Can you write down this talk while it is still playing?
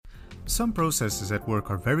Some processes at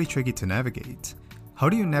work are very tricky to navigate. How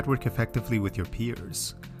do you network effectively with your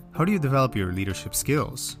peers? How do you develop your leadership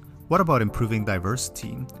skills? What about improving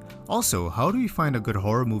diversity? Also, how do you find a good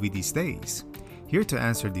horror movie these days? Here to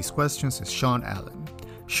answer these questions is Sean Allen.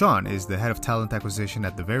 Sean is the head of talent acquisition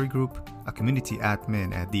at The Very Group, a community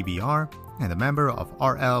admin at DBR, and a member of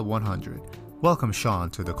RL100. Welcome, Sean,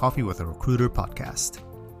 to the Coffee with a Recruiter podcast.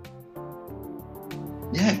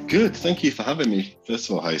 Yeah, good. Thank you for having me. First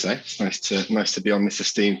of all, Jose, it's nice to be on this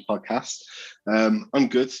esteemed podcast. I'm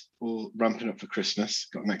good. We're ramping up for Christmas.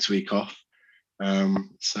 Got next week off.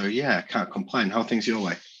 So yeah, can't complain. How are things your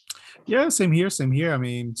way? Yeah, same here. I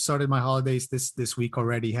mean, started my holidays this week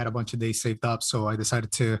already. Had a bunch of days saved up, so I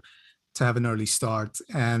decided to have an early start,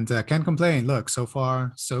 and can't complain. Look, so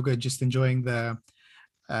far so good. Just enjoying the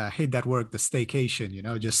hate that word, the staycation,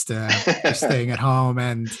 just staying at home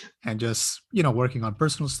and just, working on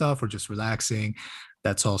personal stuff or just relaxing.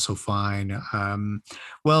 That's also fine.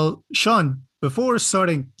 Well, Sean, before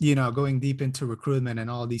starting, going deep into recruitment and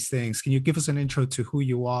all these things, can you give us an intro to who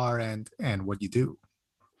you are and what you do?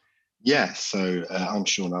 Yeah, so I'm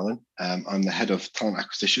Sean Allen. I'm the head of talent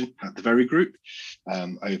acquisition at The Very Group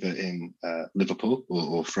over in Liverpool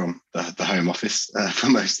or from the home office for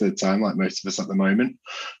most of the time, like most of us at the moment.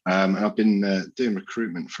 And I've been doing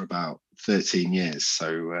recruitment for about 13 years.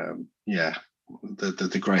 So yeah,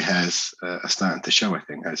 the grey hairs are starting to show, I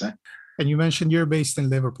think, Jose. And you mentioned you're based in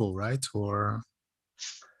Liverpool, right? Or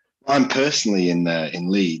I'm personally in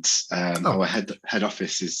Leeds. Our head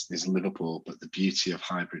office is Liverpool, but the beauty of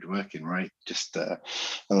hybrid working, right, just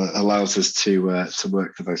allows us to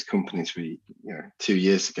work for those companies we, 2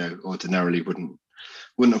 years ago ordinarily wouldn't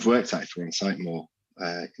have worked at if we were on site more,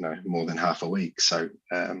 more than half a week. So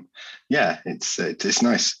yeah, it's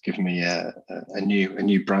nice, giving me a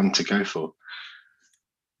new brand to go for.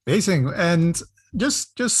 Amazing. And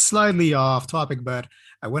just slightly off topic, but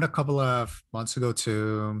I went a couple of months ago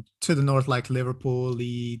to the north, like Liverpool,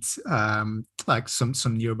 Leeds, like some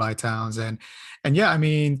nearby towns, and yeah, I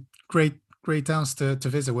mean, great towns to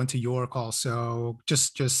visit. Went to York also,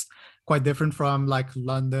 just quite different from like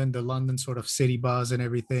London, the London sort of city buzz and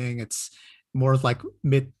everything. It's more like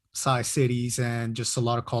mid-sized cities and just a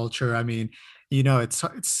lot of culture. I mean,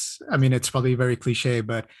 it's probably very cliche,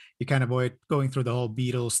 but you can't avoid going through the whole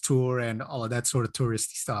Beatles tour and all of that sort of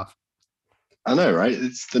touristy stuff. I know, right?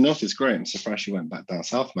 The north is great. I'm surprised you went back down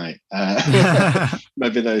south, mate.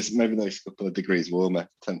 Maybe those couple of degrees warmer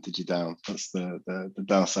tempted you down. That's the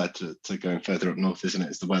downside to going further up north, isn't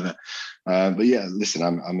it? Is the weather. But yeah, listen,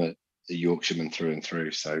 I'm a Yorkshireman through and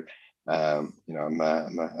through, so I'm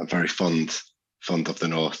very fond of the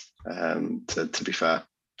north. To be fair,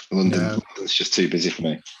 London's just too busy for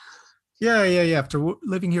me. Yeah. After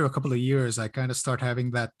living here a couple of years, I kind of start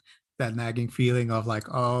having that nagging feeling of like,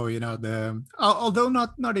 although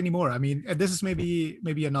not anymore. I mean, this is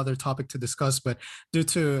maybe another topic to discuss, but due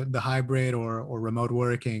to the hybrid or remote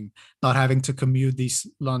working, not having to commute these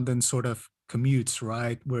London sort of commutes,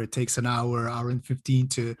 right, where it takes an hour and 15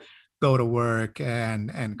 to go to work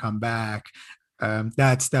and come back.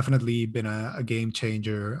 That's definitely been a game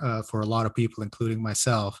changer for a lot of people, including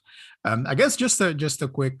myself. I guess just a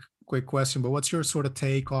quick question, but what's your sort of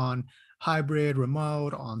take on hybrid,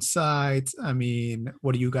 remote, on-site? I mean,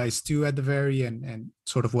 what do you guys do at The Very, and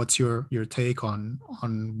sort of what's your take on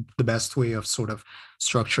the best way of sort of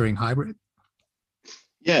structuring hybrid?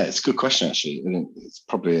 Yeah, it's a good question, actually. And it's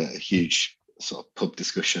probably a huge sort of pub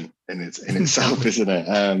discussion in itself, isn't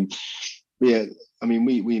it? Yeah, I mean,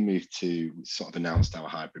 we moved to sort of announced our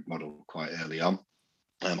hybrid model quite early on.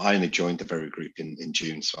 I only joined The Very Group in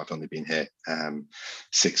June, so I've only been here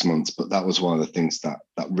 6 months. But that was one of the things that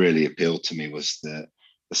really appealed to me, was the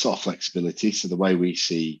sort of flexibility. So the way we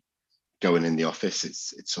see going in the office,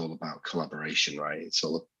 it's all about collaboration, right? It's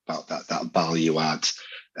all about that value add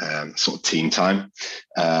sort of team time,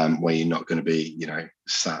 where you're not going to be,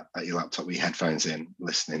 sat at your laptop with your headphones in,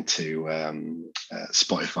 listening to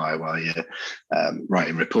Spotify while you're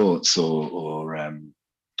writing reports or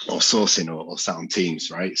sourcing or sat on Teams,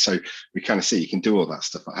 right? So we kind of see you can do all that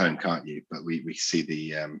stuff at home, can't you? But we see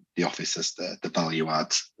the office as the value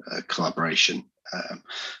add collaboration,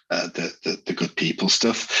 the good people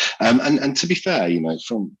stuff. And to be fair,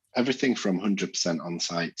 from everything from 100% on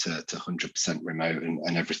site to 100% remote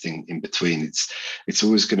and everything in between, it's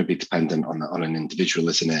always going to be dependent on an individual,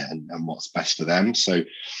 isn't it? And what's best for them. So,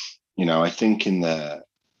 I think in the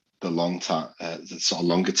long term, the sort of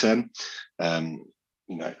longer term,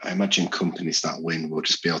 I imagine companies that win will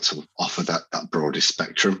just be able to offer that broader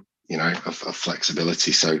spectrum, of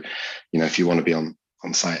flexibility. So, if you want to be on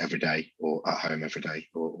on site every day or at home every day,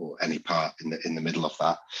 or any part in the middle of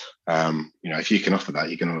that. If you can offer that,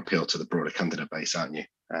 you're going to appeal to the broader candidate base, aren't you?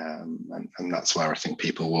 And that's where I think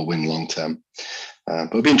people will win long term. But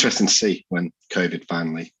it'll be interesting to see when COVID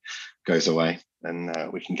finally goes away and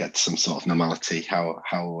we can get to some sort of normality, how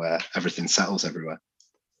everything settles everywhere.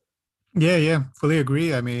 Yeah, fully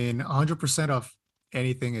agree. I mean, 100% of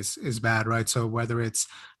anything is bad, right? So whether it's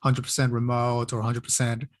 100% remote or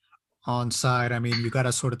 100% on site, I mean, you got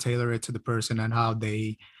to sort of tailor it to the person and how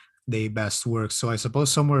they best work. So I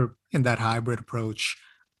suppose somewhere in that hybrid approach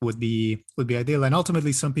would be ideal. And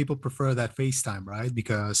ultimately, some people prefer that FaceTime, right?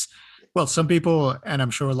 Because, well, some people, and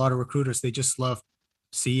I'm sure a lot of recruiters, they just love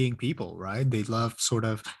seeing people, right? They love sort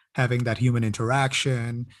of having that human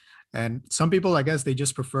interaction. And some people, I guess, they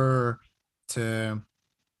just prefer to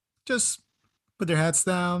just put their heads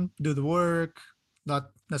down, do the work,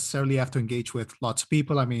 not necessarily have to engage with lots of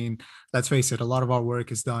people. I mean, let's face it, a lot of our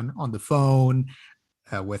work is done on the phone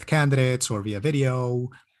with candidates or via video.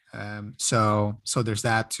 So there's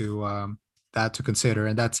that to consider,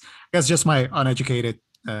 and that's, I guess, just my uneducated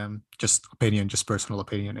just opinion, just personal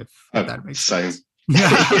opinion, if that makes sense.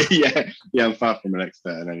 Yeah, I'm far from an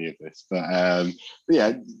expert in any of this, but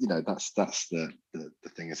yeah, that's the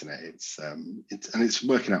thing, isn't it? It's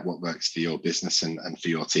working out what works for your business and for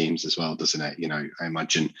your teams as well, doesn't it? I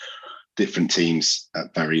imagine different teams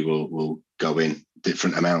at Berry will go in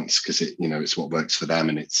different amounts because it's what works for them,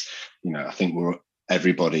 and I think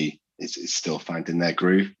everybody is still finding their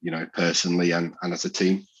groove, personally and as a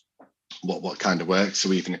team, what kind of works.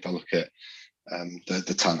 So even if I look at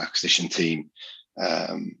the talent acquisition team,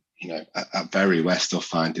 at Berry, we're still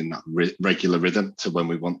finding that regular rhythm to when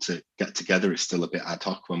we want to get together. It's still a bit ad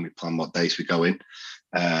hoc when we plan what days we go in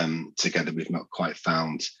together. We've not quite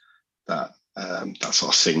found that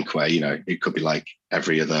sort of sync where it could be like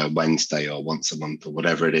every other Wednesday or once a month or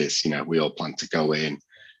whatever it is. We all plan to go in,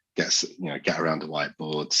 get around the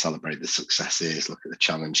whiteboard, celebrate the successes, look at the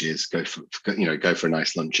challenges, go for a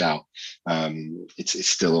nice lunch out. It's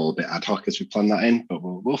still all a bit ad hoc as we plan that in, but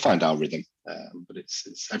we'll find our rhythm. But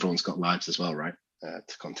it's everyone's got lives as well, right?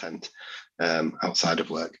 To contend outside of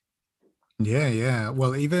work. Yeah.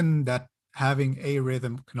 Well, even that having a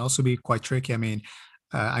rhythm can also be quite tricky. I mean,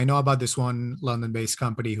 I know about this one London-based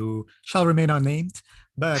company who shall remain unnamed,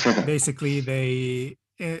 but basically they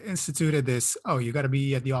instituted this, you got to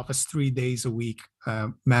be at the office 3 days a week,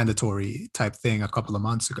 mandatory type thing a couple of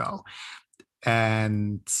months ago.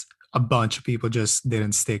 And a bunch of people just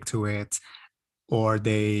didn't stick to it, or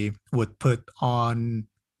they would put on,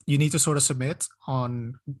 you need to sort of submit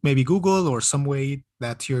on maybe Google or some way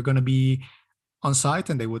that you're going to be on site,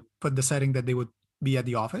 and they would put the setting that they would be at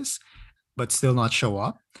the office, but still not show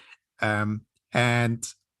up. And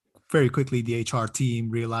very quickly, the HR team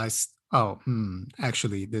realized,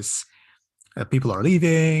 actually, this people are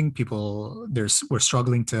leaving. We're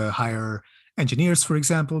struggling to hire engineers, for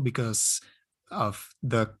example, because of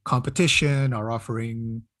the competition are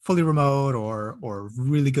offering fully remote or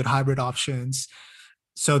really good hybrid options.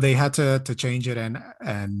 So they had to change it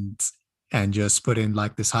and just put in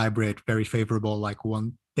like this hybrid, very favorable, like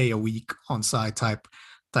 1 day a week on site type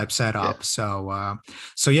setup. Yeah.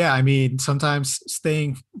 So yeah, I mean, sometimes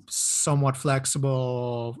staying somewhat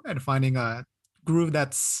flexible and finding a groove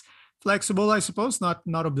that's flexible, I suppose, not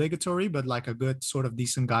obligatory, but like a good sort of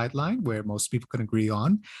decent guideline where most people can agree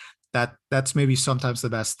on. That's maybe sometimes the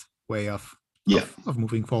best way of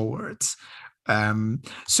moving forwards.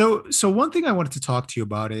 So one thing I wanted to talk to you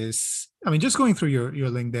about is, I mean, just going through your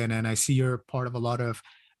LinkedIn, and I see you're part of a lot of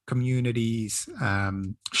communities.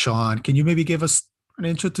 Sean, can you maybe give us an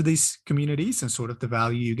intro to these communities and sort of the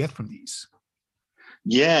value you get from these?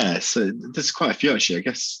 Yeah, so there's quite a few actually. I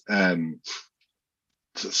guess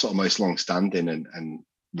sort of most long-standing and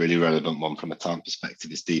really relevant one from a talent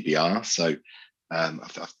perspective is DBR. So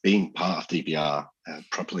I've been part of DBR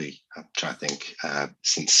probably, I'm trying to think,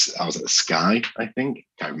 since I was at Sky, I think.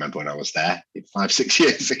 Can't remember when I was there, 5-6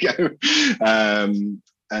 years ago.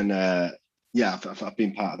 I've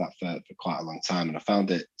been part of that for quite a long time, and I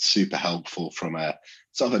found it super helpful from a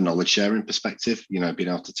sort of a knowledge sharing perspective, being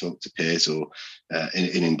able to talk to peers or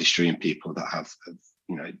in industry and people that have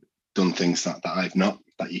done things that I've not,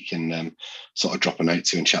 that you can sort of drop a note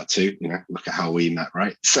to and chat to, look at how we met,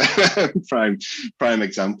 right? So prime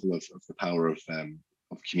example of the power of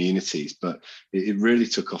communities. But it really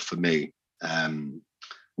took off for me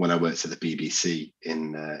when I worked at the BBC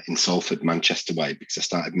in Salford, Manchester way, because I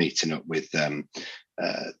started meeting up with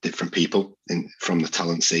different people from the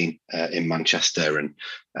talent scene in Manchester, and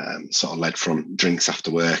sort of led from drinks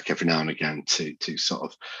after work every now and again to sort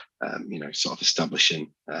of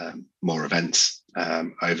establishing more events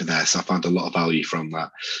over there. So I found a lot of value from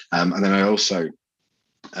that. And then I also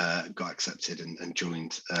got accepted and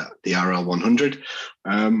joined the RL 100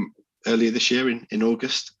 earlier this year in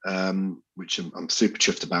August, which I'm super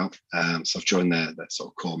chuffed about. So I've joined their sort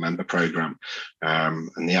of core member program, and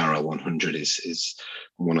the RL 100 is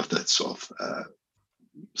one of the sort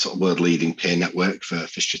of world leading peer network for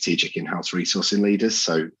strategic in-house resourcing leaders.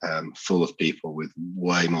 So full of people with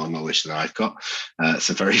way more knowledge than I've got.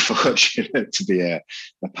 So very fortunate to be a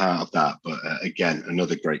part of that. But again,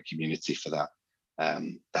 another great community for that.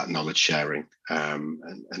 That knowledge sharing and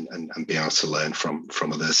being able to learn from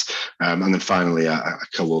others. And then finally, I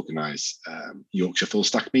co-organise Yorkshire Full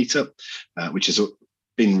Stack Meetup, which has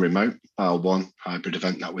been remote, our one hybrid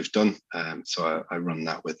event that we've done. So I run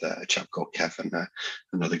that with a chap called Kev and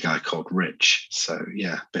another guy called Rich. So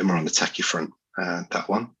yeah, a bit more on the techie front, that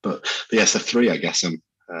one. But yes, the three, I guess, sort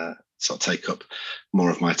of take up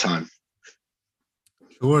more of my time.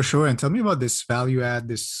 Sure. And tell me about this value add,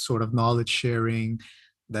 this sort of knowledge sharing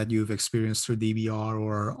that you've experienced through DBR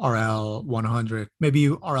or RL 100. Maybe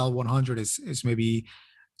RL 100 is maybe.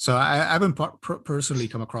 So I haven't personally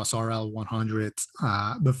come across RL 100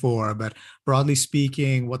 before, but broadly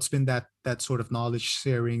speaking, what's been that sort of knowledge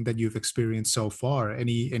sharing that you've experienced so far?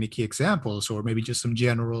 Any key examples, or maybe just some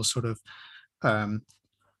general sort of,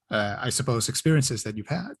 I suppose, experiences that you've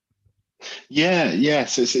had? Yeah.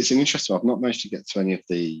 So it's an interesting one. I've not managed to get to any of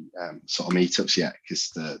the sort of meetups yet,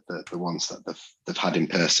 because the ones that they've had in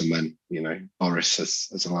person, when Boris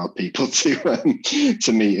has allowed people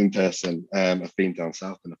to meet in person, have been down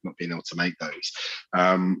south and have not been able to make those.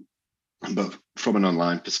 But from an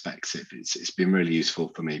online perspective, it's been really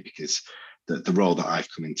useful for me, because the role that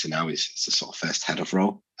I've come into now is the sort of first head of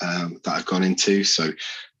role that I've gone into. So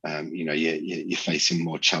you're facing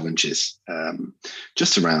more challenges,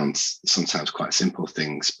 just around sometimes quite simple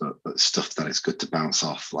things, but stuff that is good to bounce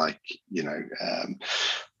off, like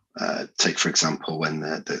take for example when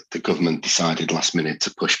the government decided last minute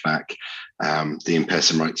to push back the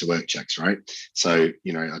in-person right to work checks, right? So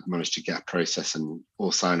I'd managed to get a process and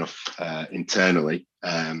all sign off internally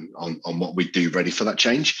on what we do ready for that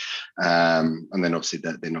change, and then obviously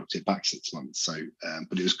they knocked it back 6 months. So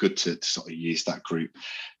but it was good to sort of use that group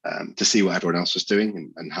to see what everyone else was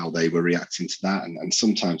doing and how they were reacting to that, and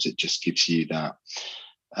sometimes it just gives you that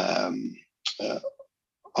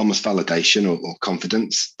almost validation or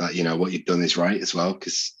confidence that what you've done is right as well.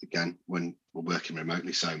 Because again, when we're working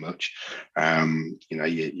remotely so much,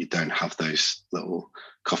 you don't have those little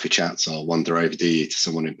coffee chats or wander over, do you, to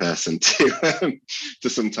someone in person to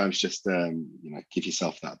sometimes just give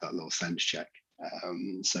yourself that little sense check.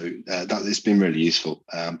 So that has been really useful,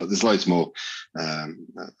 but there's loads more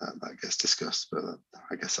that gets discussed, but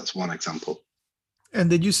I guess that's one example. And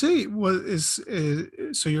did you say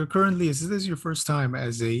so you're currently, is this your first time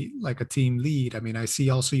as a team lead? I mean, I see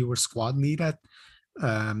also you were squad lead at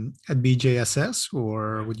BJSS,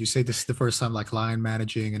 or would you say this is the first time line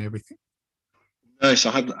managing and everything? No,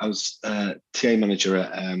 so I was TA manager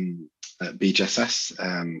at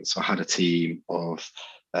BJSS. So I had a team of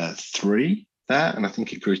 3 there, and I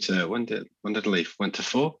think it grew to, when did I leave? Went to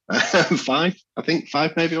 4, 5, I think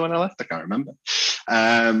 5 maybe when I left. I can't remember.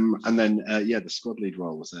 And then the squad lead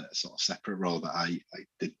role was a sort of separate role that I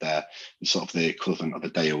did there, sort of the equivalent of a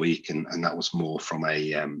day a week, and that was more from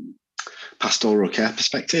a pastoral care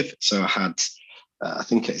perspective. So I had I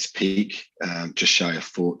think at its peak just shy of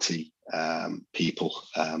 40 people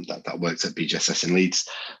that worked at BJSS in Leeds,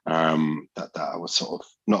 that I was sort of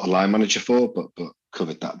not a line manager for, but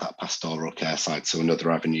covered that pastoral care side, so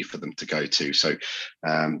another avenue for them to go to. So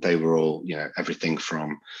they were all everything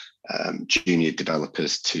from junior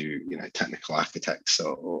developers to technical architects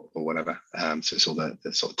or whatever. So it's all the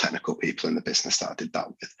sort of technical people in the business that I did that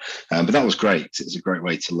with. But that was great. It was a great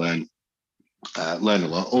way to learn a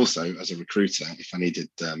lot. Also, as a recruiter, if I needed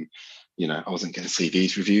I wasn't getting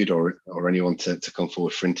CVs reviewed or anyone to come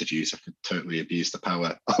forward for interviews, I could totally abuse the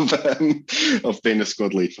power of being a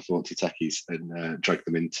squad lead for 40 techies and drag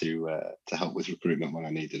them into to help with recruitment when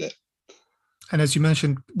I needed it. And as you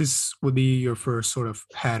mentioned, this would be your first sort of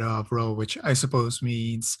head of role, which I suppose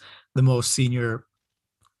means the most senior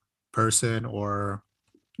person, or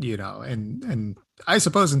and I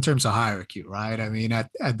suppose in terms of hierarchy, right? I mean,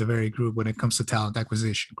 at the very group when it comes to talent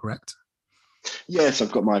acquisition, correct? Yes,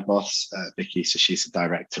 I've got my boss, Vicky, so she's the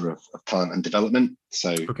director of talent and development.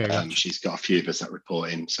 So okay, gotcha. She's got a few of us that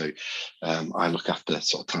report in. So I look after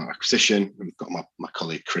sort of talent acquisition. We've got my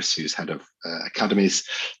colleague Chris, who's head of academies,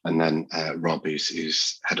 and then Rob,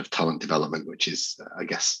 who's head of talent development, which is, I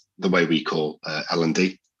guess, the way we call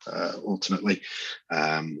L&D ultimately.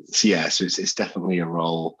 So it's definitely a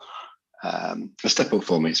role a step up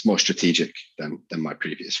for me. It's more strategic than my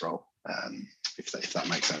previous role, if that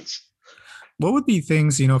makes sense. What would be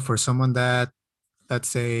things, for someone that, let's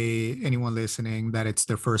say anyone listening, that it's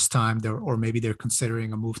their first time there, or maybe they're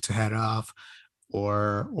considering a move to head off,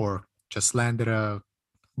 or just landed a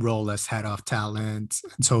role as head of talent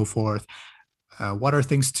and so forth. What are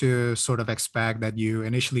things to sort of expect that you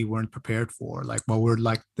initially weren't prepared for? Like, what were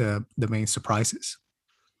like the main surprises?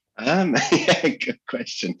 Yeah, good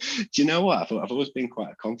question. Do you know what? I've always been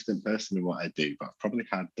quite a confident person in what I do, but I've probably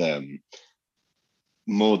had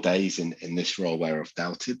more days in this role where I've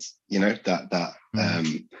doubted,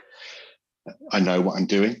 I know what I'm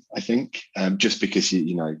doing, I think, just because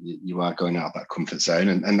you are going out of that comfort zone,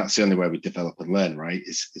 and that's the only way we develop and learn, right?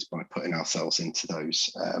 Is by putting ourselves into those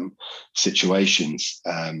situations.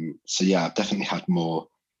 So yeah, I've definitely had more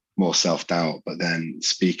self-doubt, but then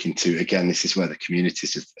speaking to, again, this is where the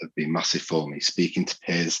communities have been massive for me. Speaking to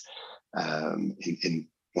peers in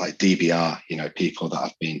like DBR, people that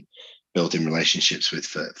I've been building relationships with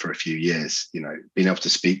for a few years, being able to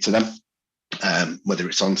speak to them. Whether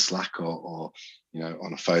it's on Slack or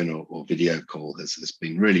on a phone or video call has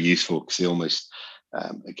been really useful, because they almost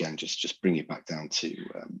again just bring you back down to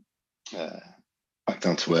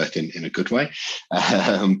earth in a good way.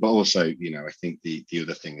 But also, I think the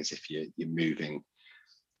other thing is, if you're moving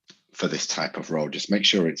for this type of role, just make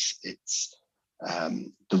sure it's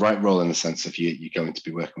the right role, in the sense of you're going to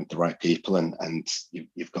be working with the right people, and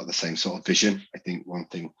you've got the same sort of vision. I think one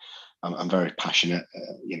thing I'm very passionate,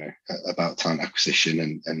 about talent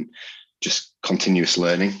acquisition and just continuous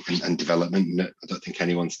learning and development. I don't think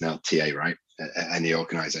anyone's now TA, right? At any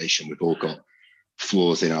organization, we've all got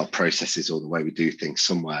flaws in our processes or the way we do things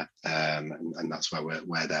somewhere, and that's why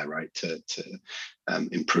we're there, right? To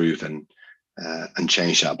improve and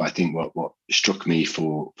change that. But I think what struck me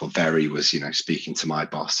for Very was, speaking to my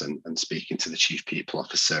boss and speaking to the chief people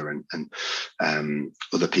officer and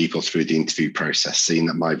other people through the interview process, seeing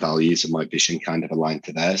that my values and my vision kind of aligned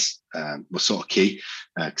to theirs, was sort of key,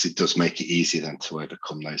 because it does make it easier then to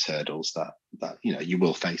overcome those hurdles that you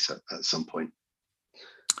will face at some point.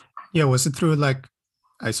 Yeah, was it through, like,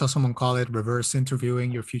 I saw someone call it reverse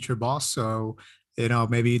interviewing your future boss? So,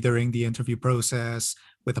 maybe during the interview process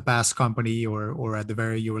with a past company, or at the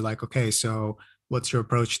very, you were like, okay, so what's your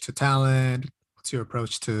approach to talent? What's your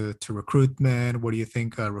approach to recruitment? What do you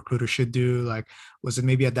think a recruiter should do? Like, was it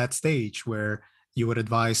maybe at that stage where you would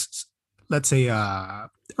advise, let's say, a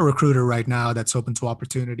recruiter right now that's open to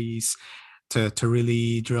opportunities, to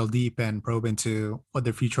really drill deep and probe into what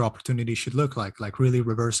their future opportunities should look like really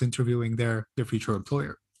reverse interviewing their future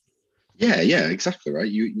employer? Yeah, exactly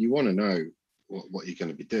right. You want to know what you're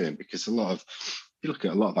going to be doing, because if you look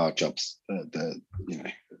at a lot of our jobs, I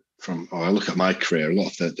look at my career, a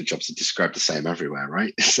lot of the jobs are described the same everywhere,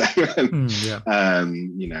 right? So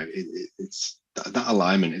it's that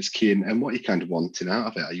alignment is key, and what you're kind of wanting out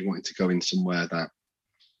of it. Are you wanting to go in somewhere that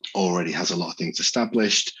already has a lot of things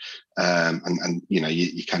established, and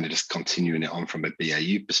you kind of just continuing it on from a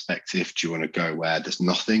BAU perspective? Do you want to go where there's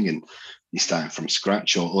nothing and you're starting from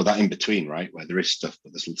scratch, or that in between, right, where there is stuff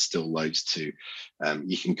but there's still loads to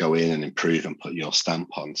you can go in and improve and put your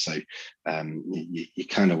stamp on? So you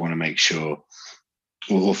kind of want to make sure,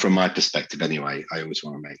 or from my perspective anyway, I always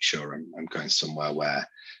want to make sure I'm going somewhere where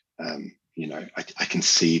I can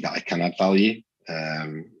see that I can add value,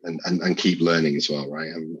 and keep learning as well, right?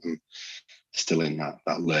 I'm still in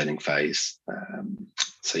that learning phase,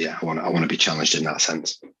 so yeah, I want to be challenged in that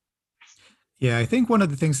sense. Yeah, I think one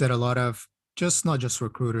of the things that a lot of, not just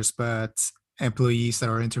recruiters, but employees that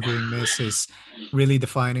are interviewing miss is really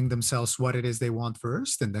defining themselves, what it is they want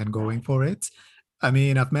first, and then going for it. I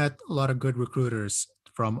mean, I've met a lot of good recruiters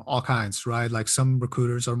from all kinds, right? Like, some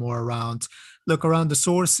recruiters are more around the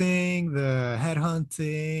sourcing, the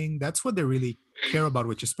headhunting. That's what they really care about,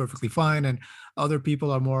 which is perfectly fine. And other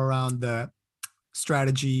people are more around the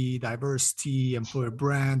strategy, diversity, employer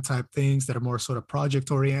brand type things that are more sort of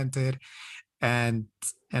project oriented. And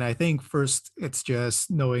I think first it's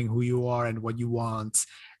just knowing who you are and what you want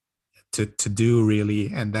to do,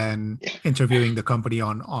 really, and then interviewing the company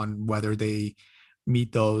on whether they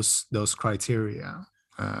meet those criteria.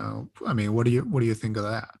 I mean, what do you think of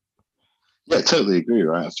that? Yeah, totally agree.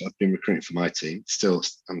 Right, I've been recruiting for my team. Still,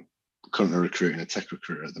 I'm currently recruiting a tech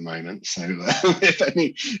recruiter at the moment. So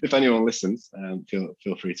if anyone listens, feel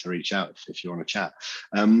free to reach out if you want to chat.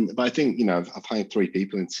 But I think I've hired 3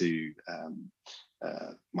 people into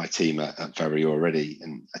my team at Very already,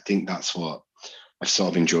 and I think that's what I've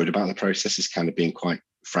sort of enjoyed about the process, is kind of being quite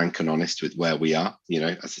frank and honest with where we are,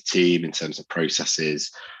 as a team, in terms of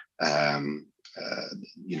processes,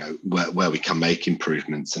 where we can make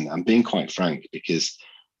improvements, and being quite frank, because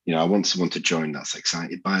I want someone to join that's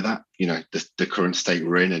excited by that, the current state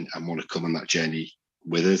we're in, and want to come on that journey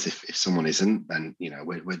with us. If someone isn't, then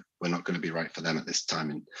we're not going to be right for them at this time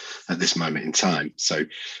and at this moment in time. So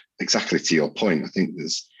exactly to your point, I think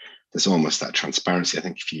there's almost that transparency. I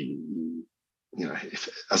think if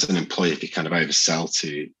as an employee, if you kind of oversell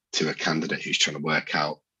to a candidate who's trying to work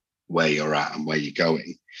out where you're at and where you're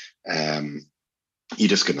going, you're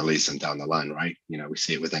just going to lose them down the line, right? We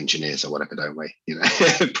see it with engineers or whatever, don't we?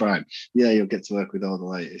 Prime, you'll get to work with all the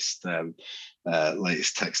latest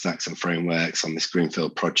tech stacks and frameworks on this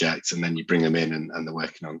greenfield project, and then you bring them in and they're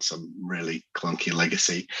working on some really clunky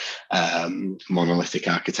legacy monolithic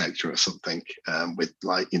architecture or something with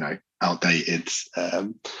outdated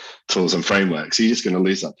tools and frameworks. So you're just going to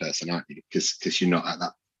lose that person, aren't you? Because you're not at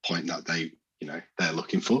that point that they're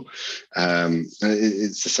looking for.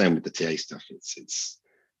 It's the same with the TA stuff.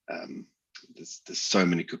 There's so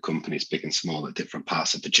many good companies, big and small, at different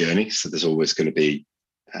parts of the journey. So there's always going to be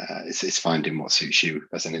it's finding what suits you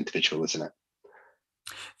as an individual, isn't it?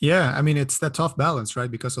 Yeah, I mean, it's that tough balance, right?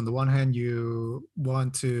 Because on the one hand, you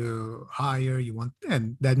want to hire,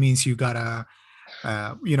 and that means you gotta,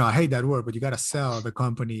 I hate that word, but you gotta sell the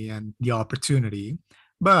company and the opportunity.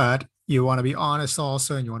 But you want to be honest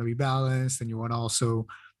also, and you want to be balanced, and you want to also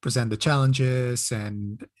present the challenges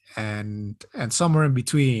and somewhere in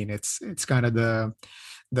between. It's kind of the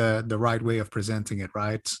right way of presenting it,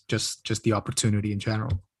 right? Just the opportunity in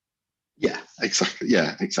general. Yeah, exactly.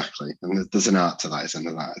 And there's an art to that, isn't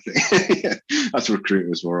there? I think as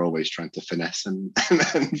recruiters, we're always trying to finesse and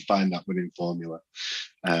find that winning formula.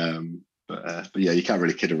 But yeah, you can't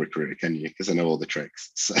really kid a recruiter, can you? Because I know all the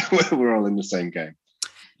tricks. So we're all in the same game.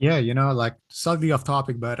 Yeah, like slightly off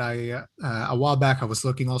topic, but I a while back I was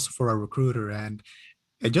looking also for a recruiter, and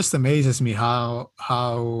it just amazes me how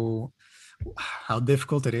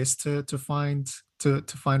difficult it is to find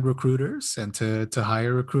recruiters and to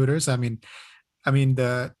hire recruiters. I mean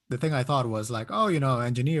the thing I thought was like,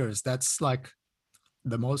 engineers, that's like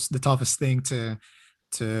the toughest thing to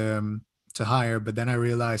hire. But then I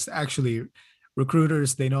realized actually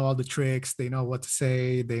recruiters, they know all the tricks, they know what to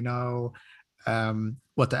say, they know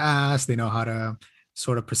what to ask, they know how to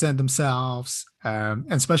sort of present themselves, and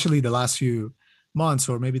especially the last few months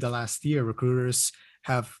or maybe the last year, recruiters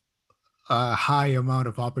have a high amount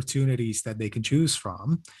of opportunities that they can choose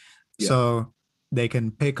from. Yeah. So they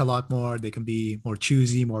can pick a lot more, they can be more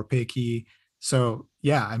choosy, more picky. So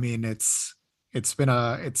yeah, I mean, it's been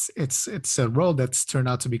it's a role that's turned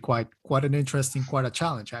out to be quite an interesting, quite a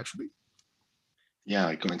challenge actually. Yeah,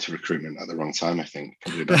 I got into recruitment at the wrong time, I think.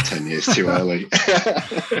 Probably about 10 years too early.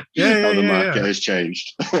 Yeah, the market has changed.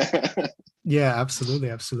 Yeah,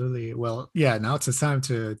 absolutely. Well, yeah, now it's a time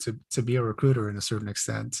to be a recruiter in a certain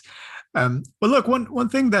extent. But look, one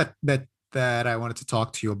thing that I wanted to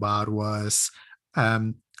talk to you about was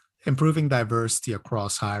improving diversity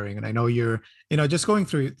across hiring. And I know you're, just going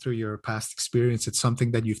through your past experience, it's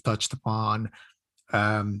something that you've touched upon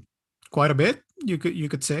quite a bit, you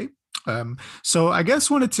could say. So I guess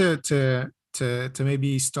wanted to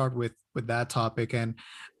maybe start with that topic, and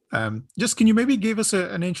just can you maybe give us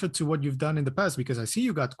an intro to what you've done in the past, because I see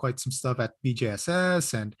you got quite some stuff at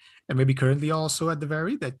BJSS and maybe currently also at the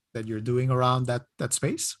Very that you're doing around that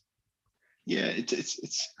space. Yeah,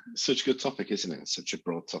 it's such a good topic, isn't it? It's such a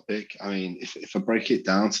broad topic. I mean, if I break it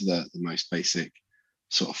down to the most basic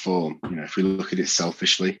sort of form, if we look at it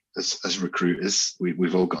selfishly as recruiters,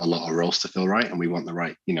 we've all got a lot of roles to fill, right? And we want the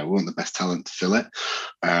right, we want the best talent to fill it.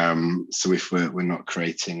 So if we're not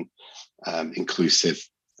creating inclusive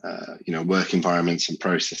work environments and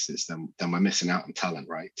processes, then we're missing out on talent,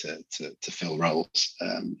 right? To fill roles.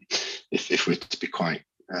 If we're to be quite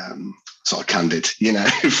sort of candid,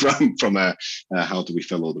 from a how do we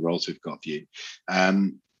fill all the roles we've got view.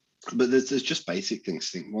 But there's just basic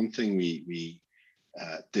things. I think one thing we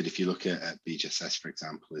did, if you look at BJSS, for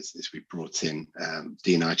example, is we brought in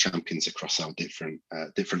D&I champions across our different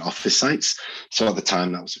office sites. So at the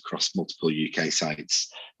time, that was across multiple UK sites,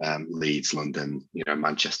 Leeds, London,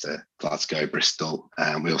 Manchester, Glasgow, Bristol.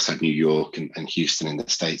 We also had New York and Houston in the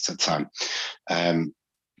States at the time.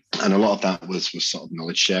 And a lot of that was sort of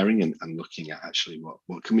knowledge sharing and looking at actually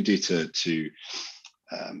what can we do to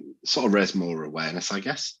sort of raise more awareness, I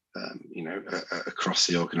guess, across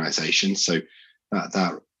the organisation. So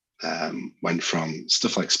that went from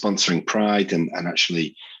stuff like sponsoring Pride, and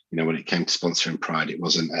actually, when it came to sponsoring Pride, it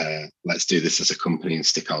wasn't let's do this as a company and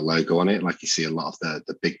stick our logo on it like you see a lot of the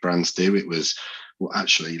big brands do. It was, well,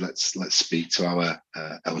 actually, let's speak to our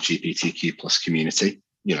LGBTQ plus community.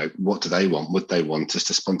 what do they want? Would they want us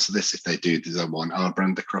to sponsor this? If they do they want our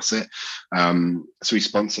brand across it? So we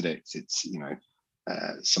sponsored it. It's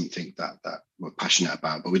something that we're passionate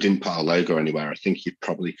about, but we didn't put our logo anywhere. I think you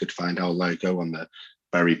probably could find our logo on the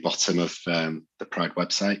very bottom of the Pride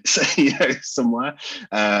website, so somewhere.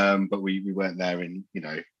 But we weren't there in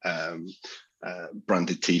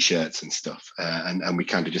branded T-shirts and stuff, and we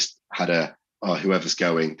kind of just had whoever's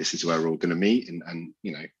going, this is where we're all going to meet, and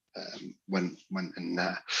went and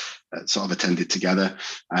sort of attended together.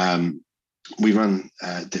 We run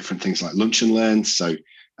different things like lunch and learns. So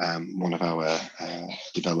one of our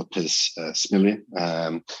developers, Smillian,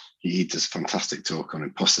 he does a fantastic talk on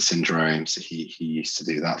imposter syndrome. So he used to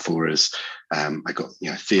do that for us. I got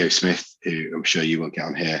Theo Smith, who I'm sure you will get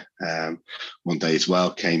on here one day as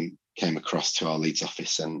well, came across to our Leeds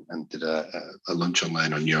office and did a lunch and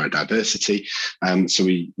learn on neurodiversity. So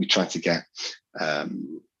we tried to get a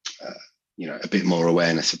bit more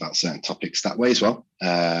awareness about certain topics that way as well.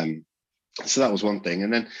 So that was one thing.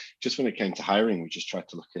 And then just when it came to hiring, we just tried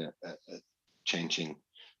to look at changing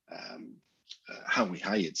how we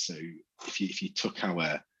hired. So if you took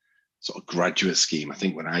our sort of graduate scheme, I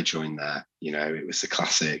think when I joined there, it was the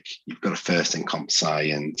classic, you've got a first in comp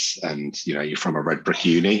science and, you're from a red brick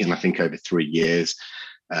uni. And I think over 3 years,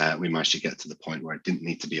 we managed to get to the point where it didn't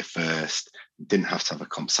need to be a first, didn't have to have a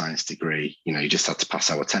comp science degree. You just had to pass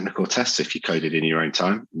our technical tests. So if you coded in your own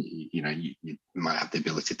time, you might have the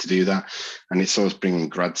ability to do that. And it's always bringing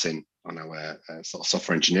grads in on our sort of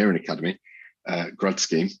software engineering academy grad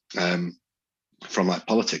scheme from like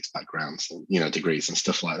politics backgrounds and, degrees and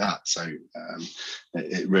stuff like that. So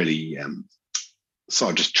it really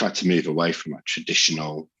sort of just tried to move away from a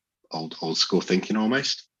traditional old school thinking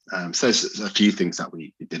almost. So there's a few things that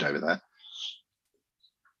we did over there.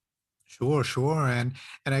 Sure. And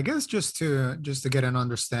I guess just to get an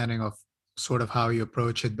understanding of sort of how you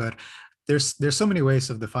approach it, but there's so many ways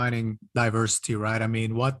of defining diversity, right? I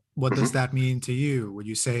mean, what does that mean to you? Would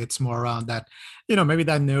you say it's more around that, maybe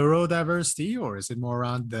that neurodiversity, or is it more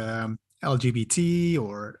around the LGBT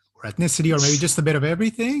or ethnicity, or maybe just a bit of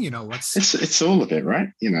everything? It's all of it, right?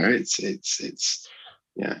 It's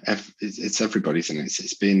everybody's, and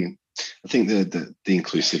it's been, I think the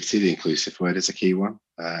inclusivity, the inclusive word is a key one.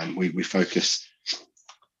 We focus,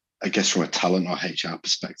 I guess, from a talent or HR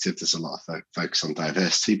perspective, there's a lot of focus on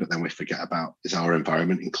diversity, but then we forget about, is our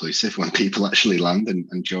environment inclusive when people actually land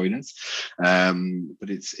and join us?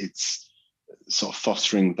 But it's sort of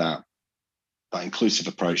fostering that inclusive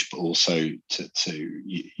approach, but also to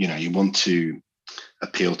you want to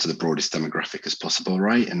appeal to the broadest demographic as possible,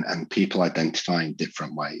 right? And people identify in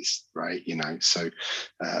different ways, right? So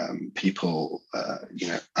people,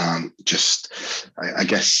 aren't just, I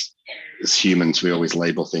guess, as humans, we always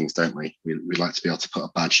label things, don't we? We like to be able to put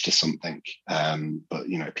a badge to something,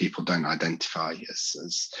 but people don't identify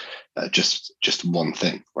as just one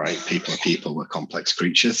thing, right? People are people, we're complex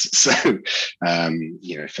creatures. So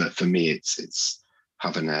for me, it's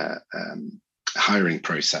having a hiring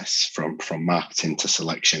process from marketing to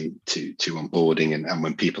selection to onboarding, and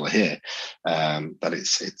when people are here, that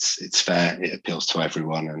it's fair, it appeals to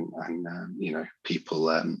everyone, and people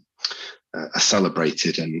are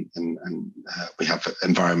celebrated, and we have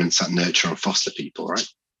environments that nurture and foster people, right?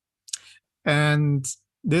 And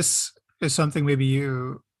this is something maybe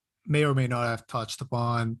you may or may not have touched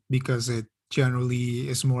upon, because it generally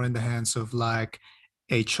is more in the hands of like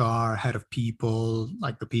HR, head of people,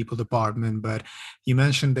 like the people department. But you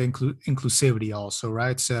mentioned the inclusivity also,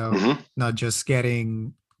 right? So not just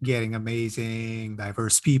getting amazing,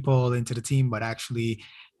 diverse people into the team, but actually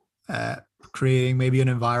creating maybe an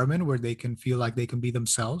environment where they can feel like they can be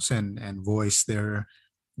themselves and voice their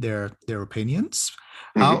opinions.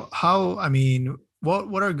 How I mean,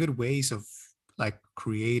 what are good ways of like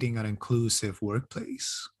creating an inclusive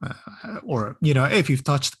workplace? Or if you've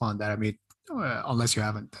touched upon that, I mean, unless you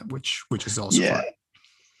haven't, which is also fine.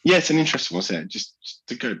 Yeah, it's an interesting one, isn't it? Just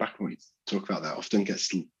to go back when we talk about that, often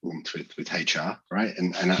gets lumped with HR, right?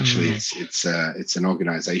 And actually, it's an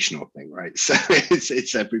organizational thing, right? So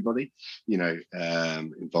it's everybody,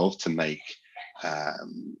 involved to make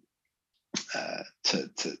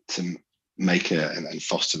to make and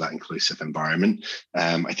foster that inclusive environment.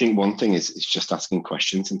 I think one thing is just asking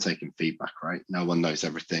questions and taking feedback, right? No one knows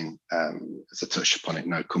everything. As I touched upon it,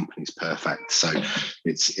 no company's perfect. So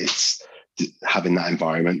it's having that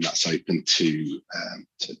environment that's open to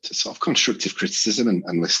sort of constructive criticism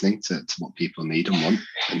and listening to what people need and want,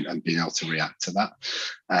 and being able to react to that.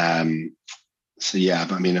 So yeah,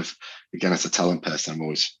 but I mean, again, as a talent person, I'm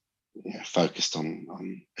always focused on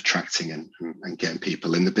attracting and getting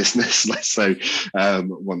people in the business, less so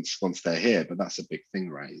once they're here. But that's a big thing,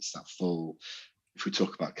 right? It's that full. If we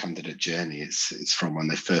talk about candidate journey, it's from when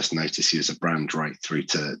they first notice you as a brand right through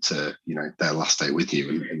to their last day with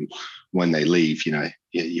you, and when they leave,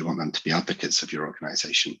 you want them to be advocates of your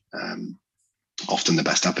organisation. Often the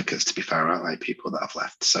best advocates, to be fair, aren't they? People that have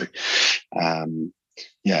left. So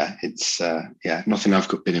it's nothing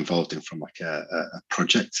I've been involved in from like a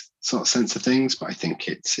project sort of sense of things, but I think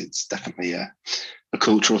it's definitely a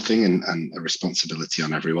cultural thing and a responsibility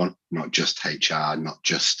on everyone, not just HR, not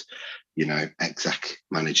just exec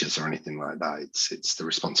managers or anything like that. It's the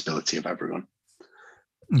responsibility of everyone.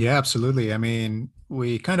 Yeah, absolutely. I mean,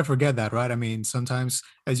 we kind of forget that, right? I mean, sometimes,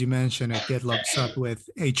 as you mentioned, it gets lumped up with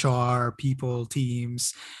HR, people,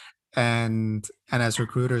 teams, and as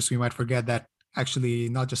recruiters, we might forget that actually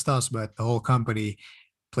not just us, but the whole company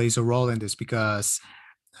plays a role in this because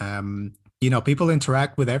people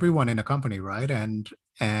interact with everyone in a company, right? And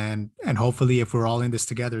hopefully, if we're all in this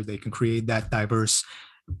together, they can create that diverse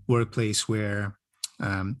workplace where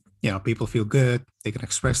people feel good, they can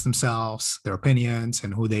express themselves, their opinions,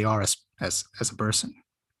 and who they are as a person.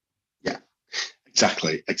 Yeah,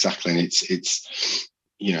 exactly, and it's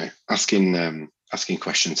asking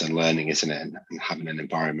questions and learning, isn't it? And having an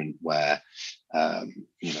environment where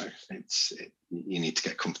you need to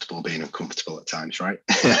get comfortable being uncomfortable at times, right?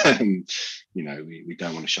 We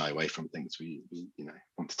don't want to shy away from things. We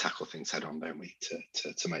want to tackle things head on, don't we?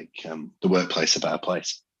 To make the workplace a better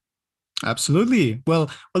place. Absolutely.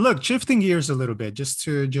 Well, look, shifting gears a little bit, just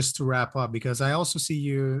to wrap up, because I also see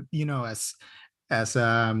you, as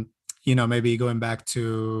maybe going back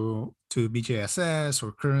to BJSS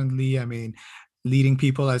or currently, I mean, leading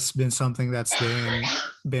people has been something that's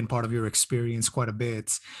been part of your experience quite a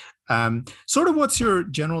bit. Sort of what's your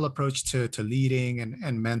general approach to leading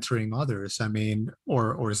and mentoring others? I mean,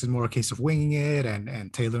 or is it more a case of winging it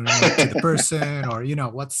and tailoring it to the person, or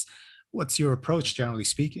what's your approach generally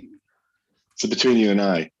speaking? So between you and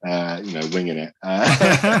I, winging it.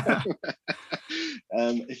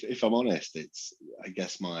 If I'm honest, I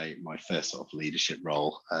guess my first sort of leadership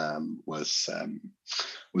role was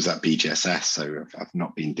at BJSS. So I've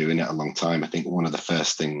not been doing it a long time. I think one of the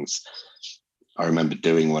first things I remember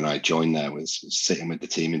doing when I joined there was sitting with the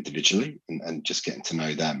team individually and just getting to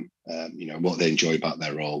know them. What they enjoy about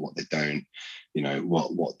their role, what they don't.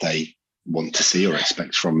 What they want to see or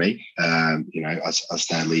expect from me, as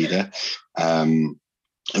their leader, and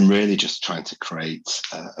really just trying to create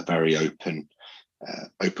a very open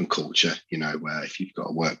culture, where if you've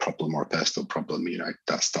got a work problem or a personal problem,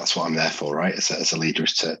 that's what I'm there for, right? As a leader,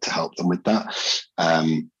 is to help them with that.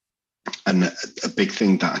 And a big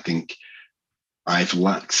thing that I think I've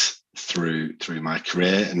lacked through my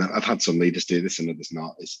career, and I've had some leaders do this and others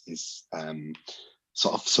not, is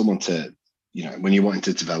sort of someone to, when you're wanting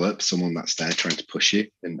to develop, someone that's there trying to push you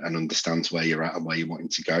and understands where you're at and where you're wanting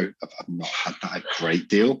to go. I've not had that a great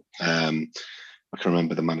deal. I can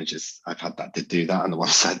remember the managers I've had that did do that, and the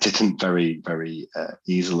ones that didn't very, very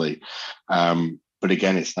easily. But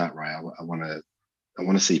again, it's that, right? I want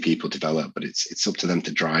to see people develop, but it's up to them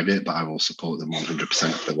to drive it. But I will support them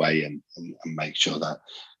 100% of the way and make sure that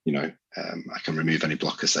I can remove any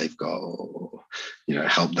blockers they've got, or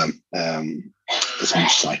help them as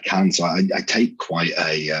much as I can. So I take quite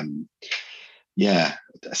a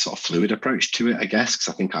sort of fluid approach to it, I guess,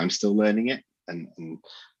 because I think I'm still learning it. And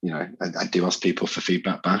I do ask people for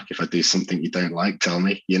feedback back. If I do something you don't like, tell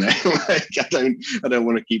me. Like I don't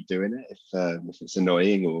want to keep doing it if it's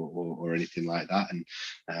annoying or anything like that.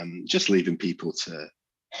 And just leaving people to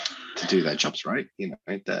do their jobs right.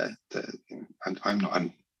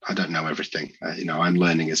 I don't know everything. I'm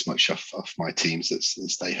learning as much off my teams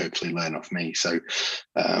as they hopefully learn off me. So,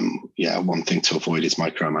 one thing to avoid is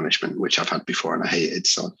micromanagement, which I've had before and I hated.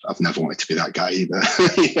 So I've never wanted to be that guy either.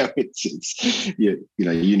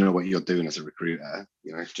 You know what you're doing as a recruiter.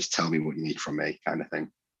 Just tell me what you need from me, kind of thing.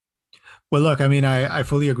 Well, look, I mean, I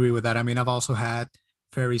fully agree with that. I mean, I've also had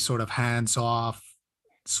very sort of hands-off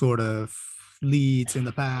sort of leads in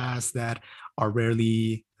the past that are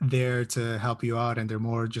rarely there to help you out, and they're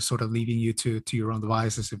more just sort of leaving you to your own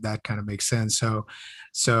devices, if that kind of makes sense.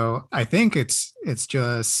 So I think it's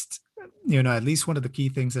just, at least one of the key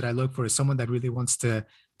things that I look for is someone that really wants to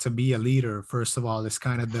be a leader. First of all, is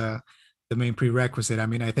kind of the main prerequisite. I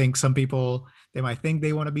mean, I think some people, they might think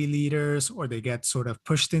they want to be leaders, or they get sort of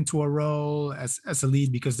pushed into a role as a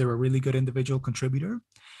lead because they're a really good individual contributor.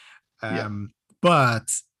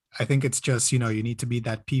 But I think it's just, you need to be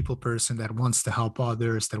that people person that wants to help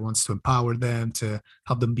others, that wants to empower them, to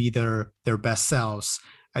help them be their best selves.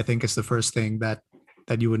 I think is the first thing that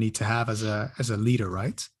that you would need to have as a leader,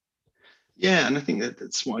 right? Yeah, and I think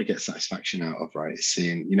that's what I get satisfaction out of, right? Is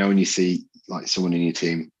seeing, when you see like someone in your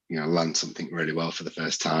team, land something really well for the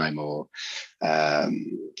first time, or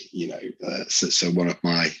um, so one of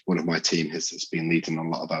my team has been leading a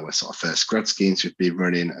lot of our sort of first grad schemes we've been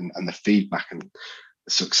running, and the feedback and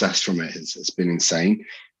the success from it has been insane,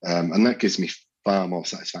 and that gives me far more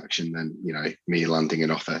satisfaction than me landing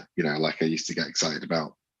an offer, like I used to get excited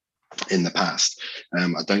about in the past.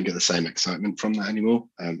 I don't get the same excitement from that anymore.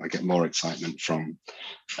 I get more excitement from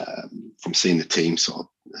seeing the team sort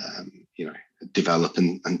of develop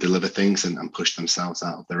and deliver things and push themselves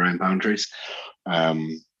out of their own boundaries.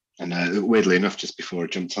 And weirdly enough, just before I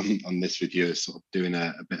jumped on this with you, sort of doing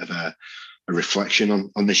a bit of a reflection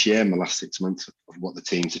on this year and the last 6 months of what the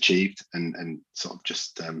team's achieved, and sort of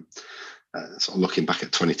just sort of looking back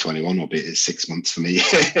at 2021, albeit it's 6 months for me,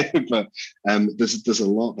 but there's a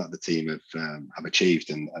lot that the team have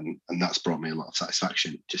achieved, and that's brought me a lot of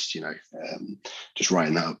satisfaction. Just just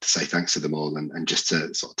writing that up to say thanks to them all, and just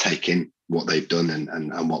to sort of take in what they've done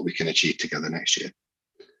and what we can achieve together next year.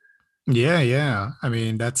 Yeah, yeah. I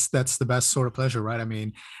mean, that's the best sort of pleasure, right? I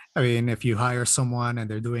mean, if you hire someone and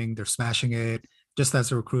they're smashing it, just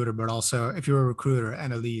as a recruiter, but also if you're a recruiter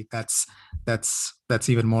and a lead, that's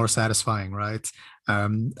even more satisfying, right?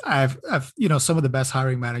 I've some of the best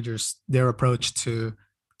hiring managers, their approach to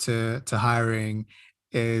hiring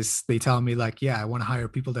is they tell me like, yeah, I want to hire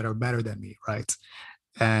people that are better than me, right?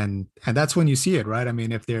 And that's when you see it, right? I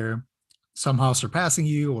mean, if they're somehow surpassing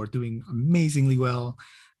you or doing amazingly well,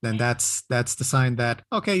 then that's the sign that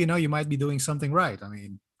okay, you might be doing something right. I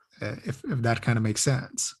mean, if that kind of makes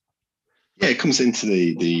sense. Yeah, it comes into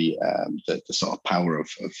the sort of power of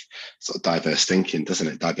sort of diverse thinking, doesn't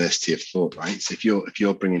it? Diversity of thought, right? So if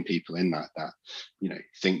you're bringing people in that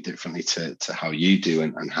think differently to how you do,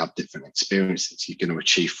 and have different experiences, you're going to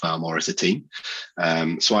achieve far more as a team.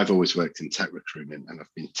 So I've always worked in tech recruitment, and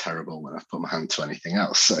I've been terrible when I've put my hand to anything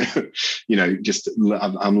else. So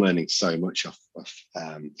I'm learning so much of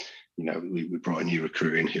we brought a new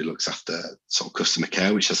recruiter in who looks after sort of customer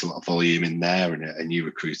care, which has a lot of volume in there, and a new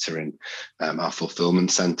recruiter in our fulfillment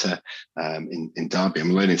center in Derby.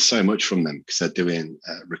 I'm learning so much from them because they're doing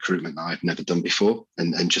recruitment that I've never done before,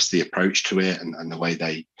 and just the approach to it, and the way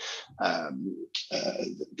they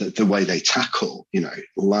the way they tackle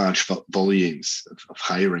large volumes of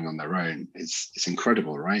hiring on their own is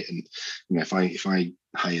incredible, right? And if I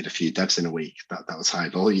hired a few devs in a week, that was high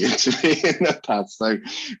volume to me in the past. So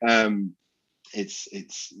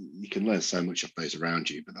it's you can learn so much of those around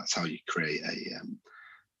you, but that's how you create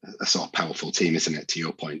a sort of powerful team, isn't it? To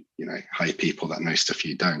your point, hire people that know stuff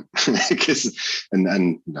you don't, because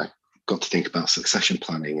and got to think about succession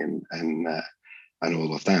planning and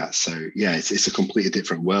all of that. So yeah, it's a completely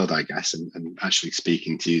different world, I guess. And actually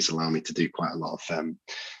speaking to you has allowed me to do quite a lot of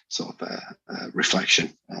sort of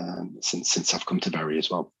reflection since I've come to Bury as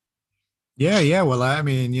well. Yeah, yeah. Well, I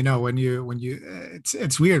mean, when you,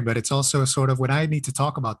 it's weird, but it's also sort of when I need to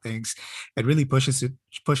talk about things, it really pushes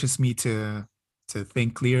me to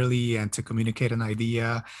think clearly and to communicate an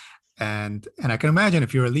idea. And I can imagine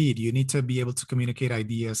if you're a lead, you need to be able to communicate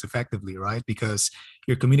ideas effectively, right? Because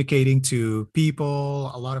you're communicating to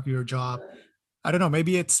people. A lot of your job, I don't know,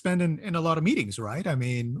 maybe it's spent in a lot of meetings, right? I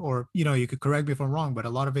mean, or you could correct me if I'm wrong, but a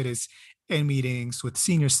lot of it is in meetings with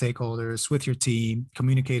senior stakeholders, with your team,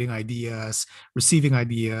 communicating ideas, receiving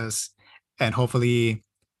ideas, and hopefully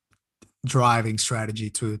driving strategy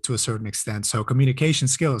to a certain extent. So communication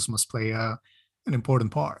skills must play an important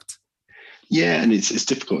part. Yeah, and it's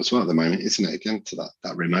difficult as well at the moment, isn't it? Again, to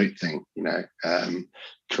that remote thing,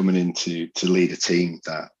 coming in to lead a team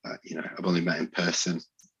that I've only met in person,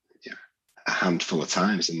 a handful of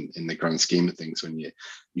times in the grand scheme of things when you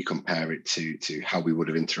compare it to how we would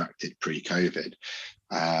have interacted pre-COVID.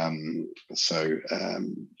 It's a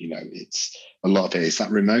lot of it is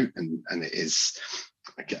that remote, and it is.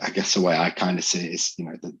 I guess the way I kind of see it is,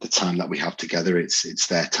 the time that we have together, it's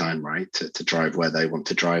their time, right, to drive where they want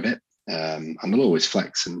to drive it. And they'll always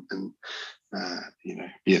flex and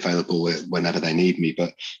be available whenever they need me.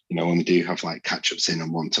 But when we do have like catch-ups in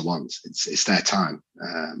and one-to-ones, it's their time.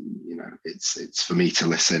 It's for me to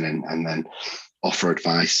listen and then offer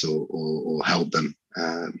advice or help them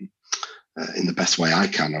in the best way I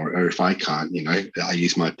can, or if I can't, I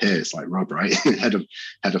use my peers like Rob, right? head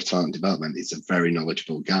of talent development. He's a very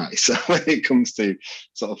knowledgeable guy. So when it comes to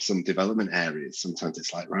sort of some development areas, sometimes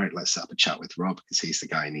it's like, right, let's set up a chat with Rob because he's the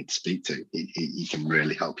guy you need to speak to. He can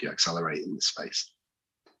really help you accelerate in this space.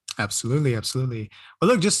 Absolutely, absolutely.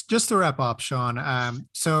 Well, look, just to wrap up, Sean.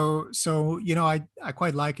 So I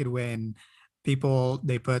quite like it when people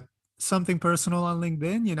they put something personal on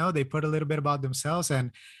LinkedIn. You know, they put a little bit about themselves,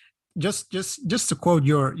 and just to quote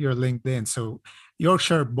your LinkedIn. So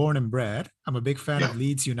Yorkshire born and bred. I'm a big fan Yeah. of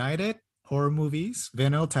Leeds United, horror movies,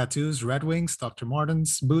 vinyl, tattoos, Red Wings, Dr.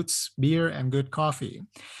 Martens, boots, beer, and good coffee.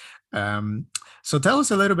 Um, so tell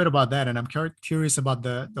us a little bit about that, and I'm curious about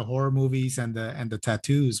the horror movies and the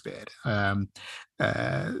tattoos bit.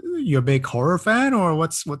 You're a big horror fan, or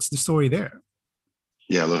what's the story there?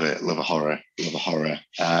 Yeah, love it. Love a horror. Love a horror.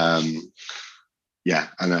 Yeah,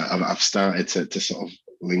 and I've started to sort of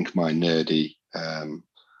link my nerdy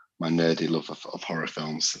love of horror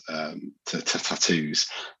films to tattoos.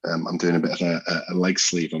 I'm doing a bit of a leg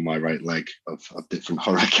sleeve on my right leg of different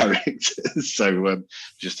horror characters. So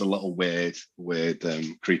just a lot of weird,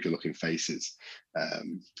 creepy looking faces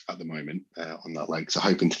at the moment on that leg. So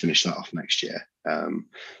hoping to finish that off next year.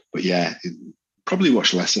 But yeah, probably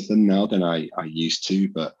watch less of them now than I used to,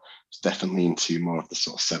 but it's definitely into more of the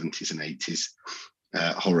sort of 70s and 80s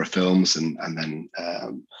horror films, and then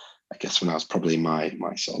I guess when I was probably in my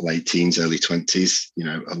sort of late teens, early 20s, you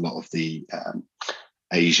know, a lot of the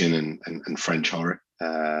Asian and French horror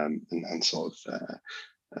and sort of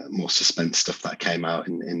more suspense stuff that came out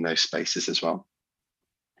in those spaces as well.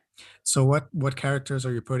 So what characters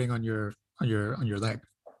are you putting on your leg?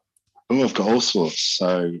 Oh, I've got all sorts.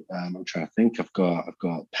 So I'm trying to think. I've got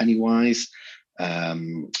Pennywise.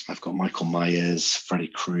 I've got Michael Myers, Freddy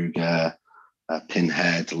Krueger,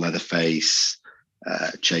 Pinhead, Leatherface,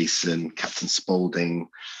 Jason, Captain Spaulding.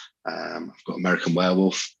 I've got American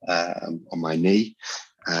Werewolf on my knee.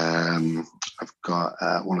 I've got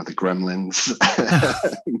one of the Gremlins.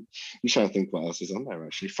 I'm trying to think what else is on there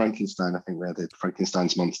actually. Frankenstein, I think we added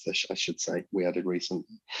Frankenstein's monster, I should say, we added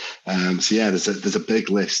recently. So yeah, there's a big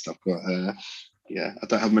list. I've got yeah, I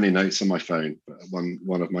don't have many notes on my phone, but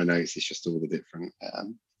one of my notes is just all the different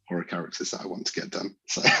horror characters that I want to get done.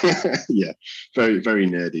 So yeah, very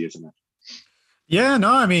nerdy, isn't it? Yeah,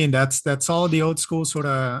 no, I mean that's all the old school sort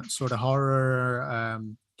of horror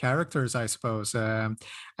characters, I suppose. I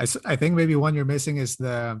think maybe one you're missing is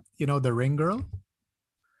the Ring Girl.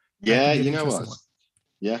 That could Yeah, be an you know what? interesting one.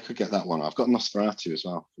 Yeah, I could get that one. I've got Nosferatu as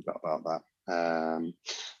well. Forgot about that.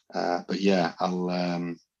 But yeah,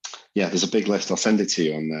 I'll yeah, there's a big list. I'll send it to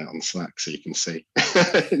you on Slack so you can see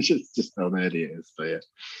just how nerdy it is. But yeah.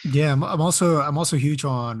 Yeah, I'm also huge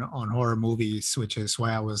on horror movies, which is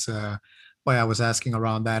why I was asking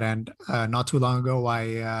around that. And not too long ago,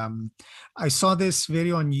 I saw this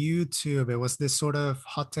video on YouTube. It was this sort of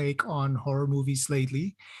hot take on horror movies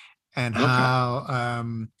lately, and Okay. how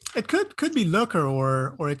it could be Looker,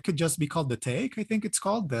 or it could just be called The Take. I think it's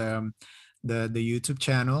called the YouTube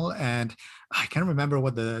channel, and I can't remember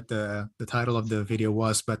what the title of the video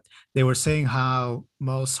was, but they were saying how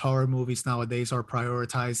most horror movies nowadays are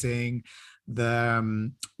prioritizing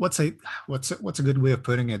the what's a good way of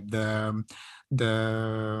putting it, the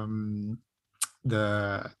the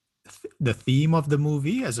the theme of the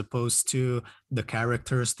movie as opposed to the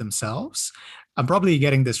characters themselves. I'm probably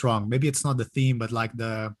getting this wrong. Maybe it's not the theme, but like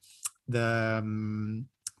the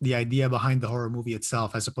idea behind the horror movie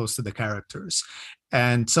itself as opposed to the characters.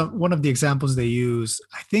 And so one of the examples they use,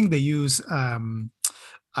 I think they use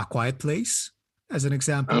A Quiet Place as an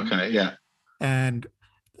example. Okay. Yeah. And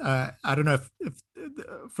I don't know if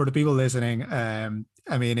for the people listening,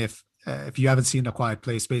 I mean, if you haven't seen A Quiet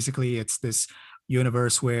Place, basically it's this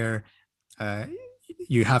universe where uh,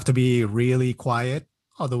 you have to be really quiet.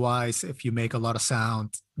 Otherwise, if you make a lot of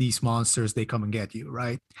sound, these monsters they come and get you,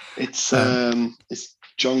 right? Um, It's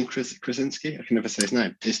John Krasinski. I can never say his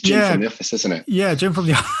name. It's Jim yeah, from The Office, isn't it? yeah, Jim from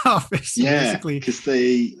the Office, Yeah, basically. because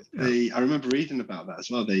Yeah. I remember reading about that as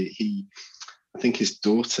well. I think his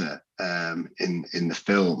daughter in the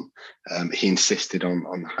film, he insisted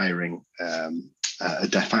on hiring a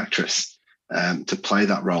deaf actress to play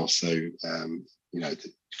that role, so you know,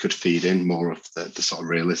 could feed in more of the sort of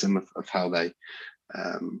realism of how they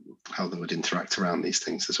would interact around these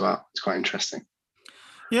things as well. It's quite interesting.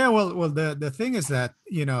 Yeah, well, the thing is that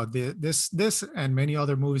this and many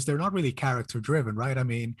other movies, they're not really character driven, right? I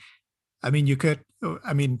mean, you could,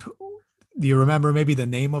 I mean, do you remember maybe the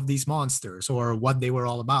name of these monsters or what they were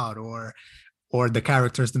all about, or the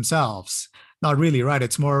characters themselves? Not really, right?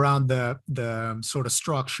 It's more around the sort of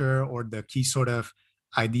structure or the key sort of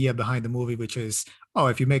idea behind the movie, which is, oh,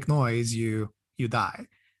 if you make noise, you die.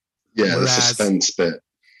 Yeah, the Whereas suspense bit.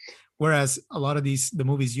 Whereas a lot of the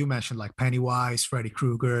movies you mentioned, like Pennywise, Freddy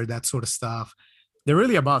Krueger, that sort of stuff, they're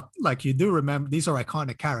really about, like, you do remember these are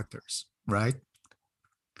iconic characters, right?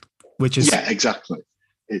 Which is Yeah, exactly.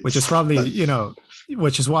 which is It's probably that.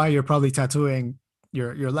 which is why you're probably tattooing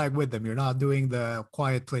you're like with them. You're not doing the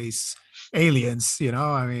Quiet Place aliens, you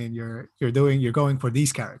know. I mean, you're going for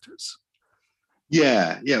these characters.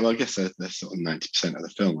 Yeah, yeah. Well, I guess they're sort of 90% of the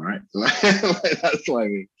film, right? Like, that's why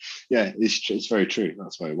we, yeah, it's very true.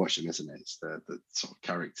 That's why we watch them, isn't it? It's the sort of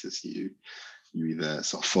characters you either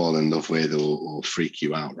sort of fall in love with or freak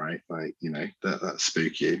you out, right? Like, you know, that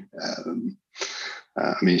spook you.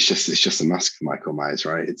 I mean, it's just a mask of Michael Myers,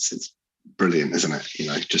 right? It's brilliant, isn't it? You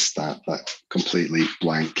know, just that completely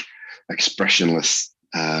blank, expressionless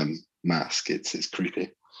mask. It's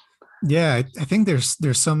creepy. Yeah, I think there's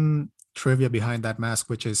some trivia behind that mask,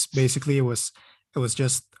 which is basically it was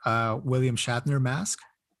just William Shatner mask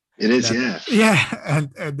It is, that yeah. yeah,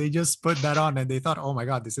 and they just put that on and they thought, oh my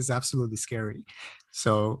god, this is absolutely scary.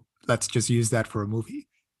 So let's just use that for a movie.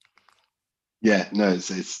 Yeah, no,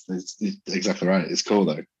 it's exactly right. It's cool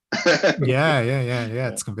though. Yeah.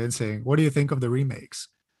 It's convincing. What do you think of the remakes?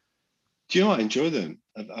 Do you know what? I enjoy them.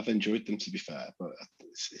 I've enjoyed them, to be fair, but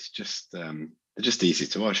it's just they're just easy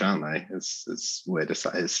to watch, aren't they? As weird as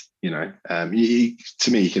that is, you know.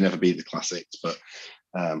 To me, you can never beat the classics, but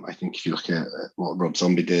I think if you look at what Rob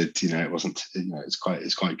Zombie did, you know, it wasn't, you know, it's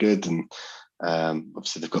quite good, and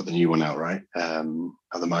obviously they've got the new one out right at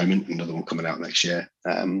the moment, another one coming out next year.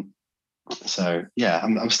 So yeah,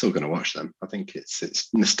 I'm still going to watch them. I think it's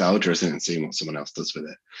nostalgia, isn't it, and seeing what someone else does with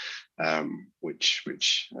it, which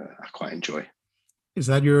I quite enjoy. Is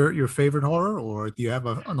that your favorite horror, or do you have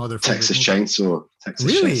another favorite Texas movie? Texas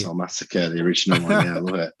Really? Chainsaw Massacre, the original one. Yeah, I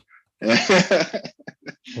love it. That's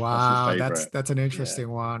my Wow, that's favorite. that's an Yeah. interesting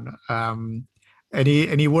one.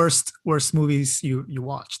 Any worst movies you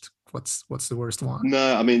watched? What's the worst one?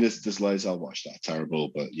 No, I mean there's loads I'll watch that are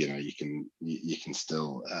terrible, but you know you can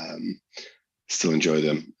still enjoy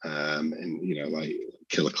them. And you know, like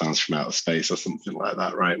Killer Clowns from Outer Space or something like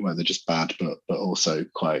that, right? Where they're just bad, but also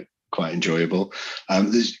quite enjoyable.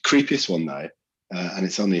 The creepiest one though, and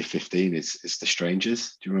it's only a 15. Is The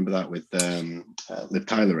Strangers. Do you remember that with Liv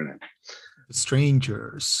Tyler in it? The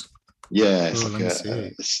Strangers. Yeah, it's Oh, like let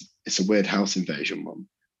me see. it's a weird house invasion one.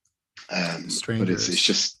 The But it's Strangers.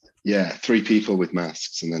 just, yeah, three people with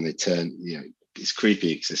masks, and then they turn. You know, it's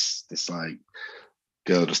creepy because this like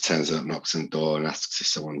girl just turns up, knocks on the door, and asks if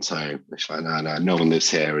someone's home. It's like, no one lives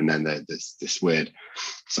here. And then there's this weird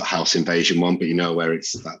sort of house invasion one, but you know, where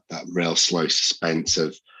it's that real slow suspense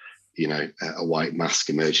of, you know, a white mask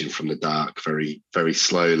emerging from the dark very, very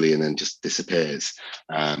slowly and then just disappears.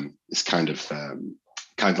 It's kind of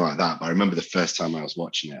like that. But I remember the first time I was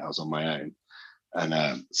watching it, I was on my own,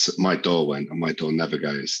 and so my door went, and my door never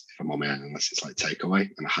goes if I'm on my own unless it's like takeaway,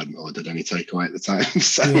 and I hadn't ordered any takeaway at the time.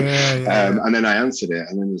 So, Yeah. and then I answered it,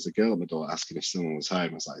 and then there's a girl at my door asking if someone was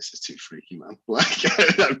home. I was like, "This is too freaky, man!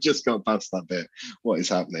 Like, I've just got past that bit. What is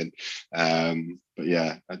happening?" But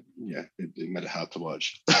yeah, it made it hard to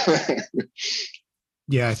watch.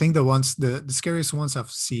 Yeah, I think the scariest ones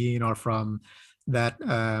I've seen are from that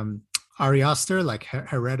Ari Aster, like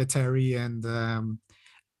Hereditary and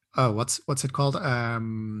oh, what's it called?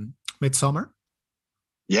 Midsummer.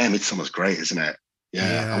 Yeah, Midsummer's great, isn't it?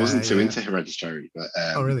 Yeah, I wasn't too Yeah. into Hereditary, but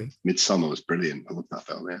Oh, really? Midsummer was brilliant. I love that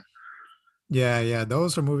film. Yeah. Yeah.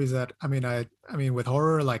 Those are movies that I mean with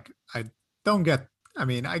horror, like don't get I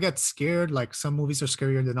mean, I get scared, like some movies are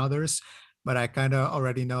scarier than others, but I kind of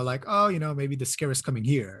already know like, oh, maybe the scare is coming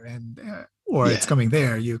here and or it's Yeah, coming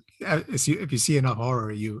there. If you see enough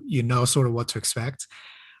horror, you know sort of what to expect.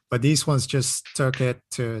 But these ones just took it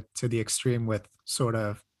to the extreme with sort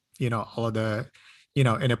of, all of the,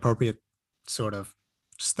 inappropriate sort of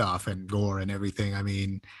stuff and gore and everything. I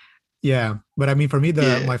mean, yeah, but I mean, for me, the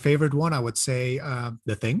yeah. my favorite one, I would say,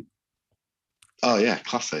 The Thing. Oh yeah,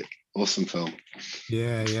 classic, awesome film.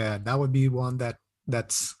 Yeah, that would be one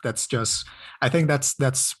that's just. I think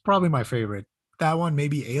that's probably my favorite. That one,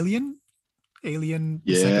 maybe Alien, the second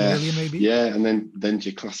Yeah, Alien, maybe. yeah, and then do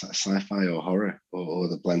you class that sci-fi or horror or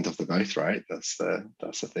the blend of the both, right? That's the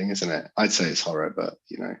thing, isn't it? I'd say it's horror, but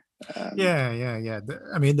Yeah.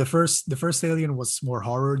 I mean, the first Alien was more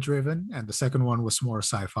horror driven, and the second one was more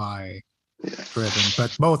sci-fi yeah, driven.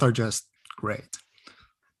 But both are just great.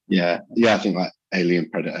 yeah. I think like Alien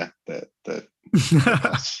Predator, the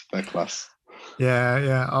class, their class.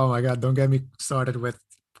 Yeah. Oh my God, don't get me started with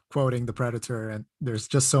quoting the Predator, and there's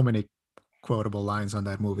just so many quotable lines on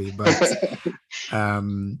that movie.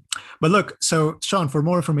 Um, but look, so Sean, for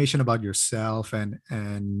more information about yourself and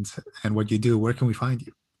what you do, where can we find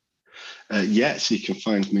you? Yeah, so you can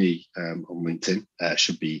find me on LinkedIn.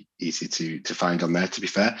 Should be easy to find on there, to be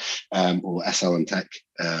fair, or SL and Tech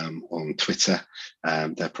on Twitter.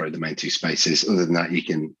 They're probably the main two spaces. Other than that, you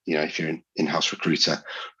can, if you're an in-house recruiter,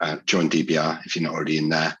 join DBR if you're not already in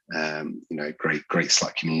there. Great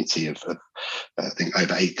Slack community of I think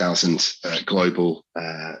over 8,000 global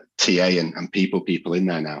TA and people in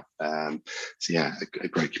there now. So yeah, a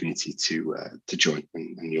great community to join,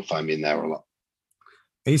 and you'll find me in there a lot.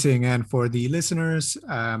 Amazing. And for the listeners,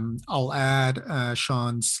 I'll add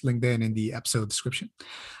Sean's LinkedIn in the episode description.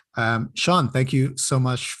 Sean, thank you so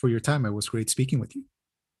much for your time. It was great speaking with you.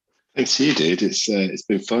 Thanks to you, dude. It's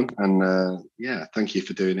been fun, and thank you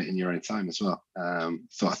for doing it in your own time as well. I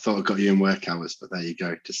thought I got you in work hours, but there you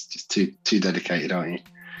go. Just too dedicated, aren't you?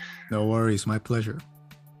 No worries, my pleasure.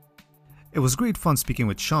 It was great fun speaking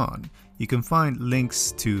with Sean. You can find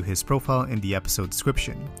links to his profile in the episode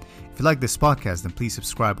description. If you like this podcast, then please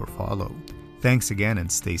subscribe or follow. Thanks again and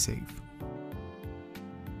stay safe.